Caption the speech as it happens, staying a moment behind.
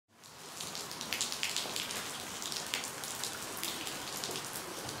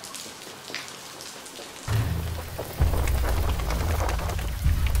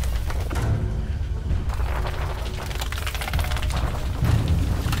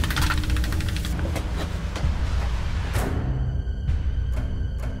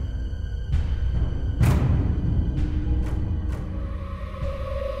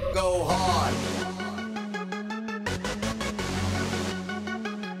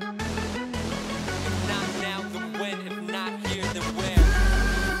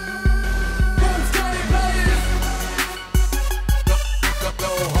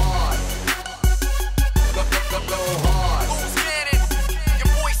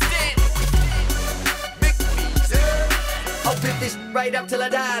this right up till I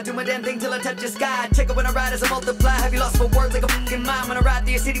die. Do my damn thing till I touch the sky. Check it when I ride as I multiply. Have you lost for words like a fucking mind? When I ride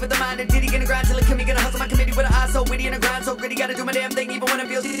through your city with the mind and ditty, gonna grind till it come. Gonna hustle my committee with an eye so witty and a grind so gritty. Gotta do my damn thing even when it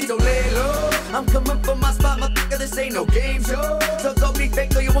feels easy. So lay low. I'm coming from my spot, motherfucker. This ain't no game show. So don't be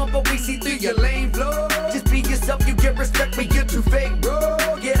fake though you want, but we see through your lame flow. Just be yourself, you get respect, but you're too fake, bro.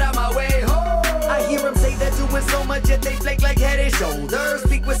 Get out my way, ho. I hear them say they're doing so much, yet they flake like head and shoulders.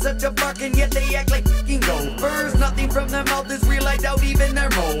 Speak with such a barking, yet they act like fucking gophers. Nothing from their mouth is real, I doubt even their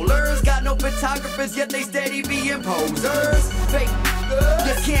molars. Got no photographers, yet they steady being posers. Fake,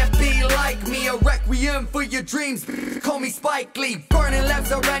 you can't be like me. A requiem for your dreams. Call me Spike Lee. Burning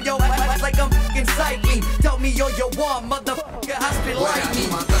laps around your ass like I'm fucking cycling. Tell me all you want, motherfucker, I spit like me. When I do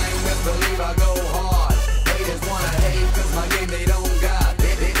my thing, best believe I go hard. Haters wanna hate, cause my game they don't got.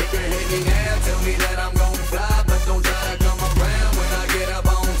 They can hate me now, tell me that I'm gon' fly, but don't try to come around when I get up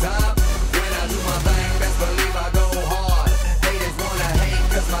on top. When I do my thing, best believe I go hard. Haters wanna hate,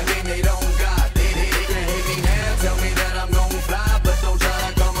 cause my game they don't got. They can hate me now, tell me that I'm gon' fly, but don't try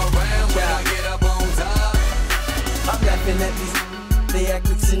to come around when I get up on top. I'm laughing at these. They act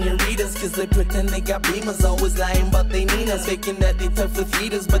like senoritas, cause they pretend they got beamers. Always lying about they Ninas, faking that they tough with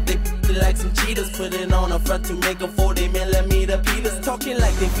heaters, but they like some cheaters. Put it on a front to make them 40mm Peters. Talking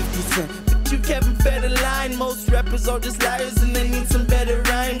like they 50 Cent, but you Kevin Federline. Most rappers are just liars and they need some better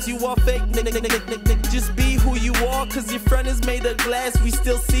rhymes. You all fake, just be who you are, cause your front is made of glass, we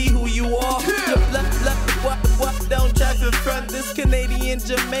still see who you are. Don't try to front, this Canadian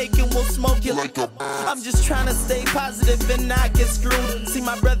Jamaican will smoke you like a. I'm just trying to stay positive and not get screwed. See,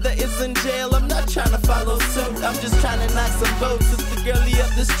 my brother is in jail, I'm not trying to follow suit. I'm just trying to knock some boats with the girlie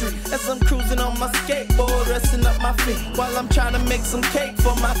up the street as I'm cruising on my skateboard, resting up my feet while I'm trying to make some cake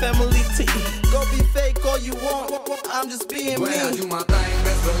for my family to eat. Go be fake all you want, I'm just being me. When I do my thing,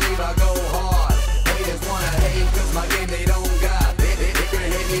 best believe I go hard. Haters wanna hate, cause my game they don't got. They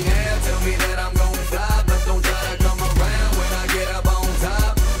can hate me now, tell me that I'm gon' fly, but don't try to come around when I get up on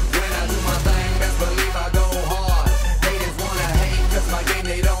top. When I do my thing, best believe I go hard. Haters wanna hate, cause my game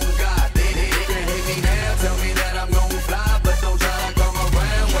they don't got. They can hate me now, tell me that I'm gon' fly, but don't try to come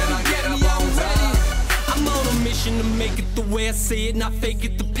around when I get up on top. I'm on a mission to make it the way I say it, not fake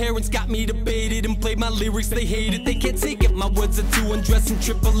it. The parents got me debated and played my lyrics, they hate it. They can't take it, my words are too undressed and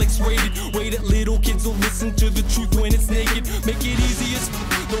XXX rated. Way that little kids will listen to the truth when it's naked. Make it easy as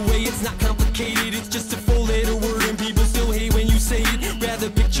the way it's not complicated. It's just a 4-letter word and people still hate when you say it. Rather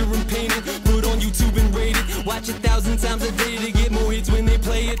picture and paint it, put on YouTube and rate it. Watch 1,000 times a day to get more hits when they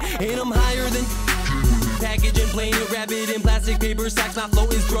play it. And I'm higher than package and plain it, rabbit in plastic paper sacks. My flow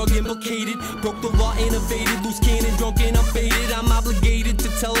is drug implicated. Broke the law, innovated, loose cannon, drunk and I'm faded. I'm obligated to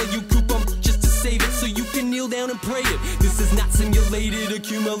tell you group just to save it, so you can kneel down and pray it. This is not simulated,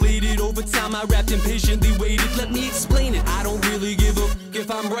 accumulated over time. I rapped and patiently waited. Let me explain it. I don't really give a if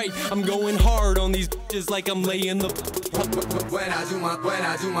I'm right. I'm going hard on these just like I'm laying the. When I do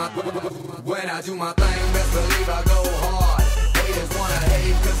my thing, best believe I go hard. Haters wanna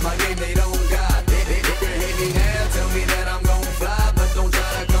hate, cause my game they don't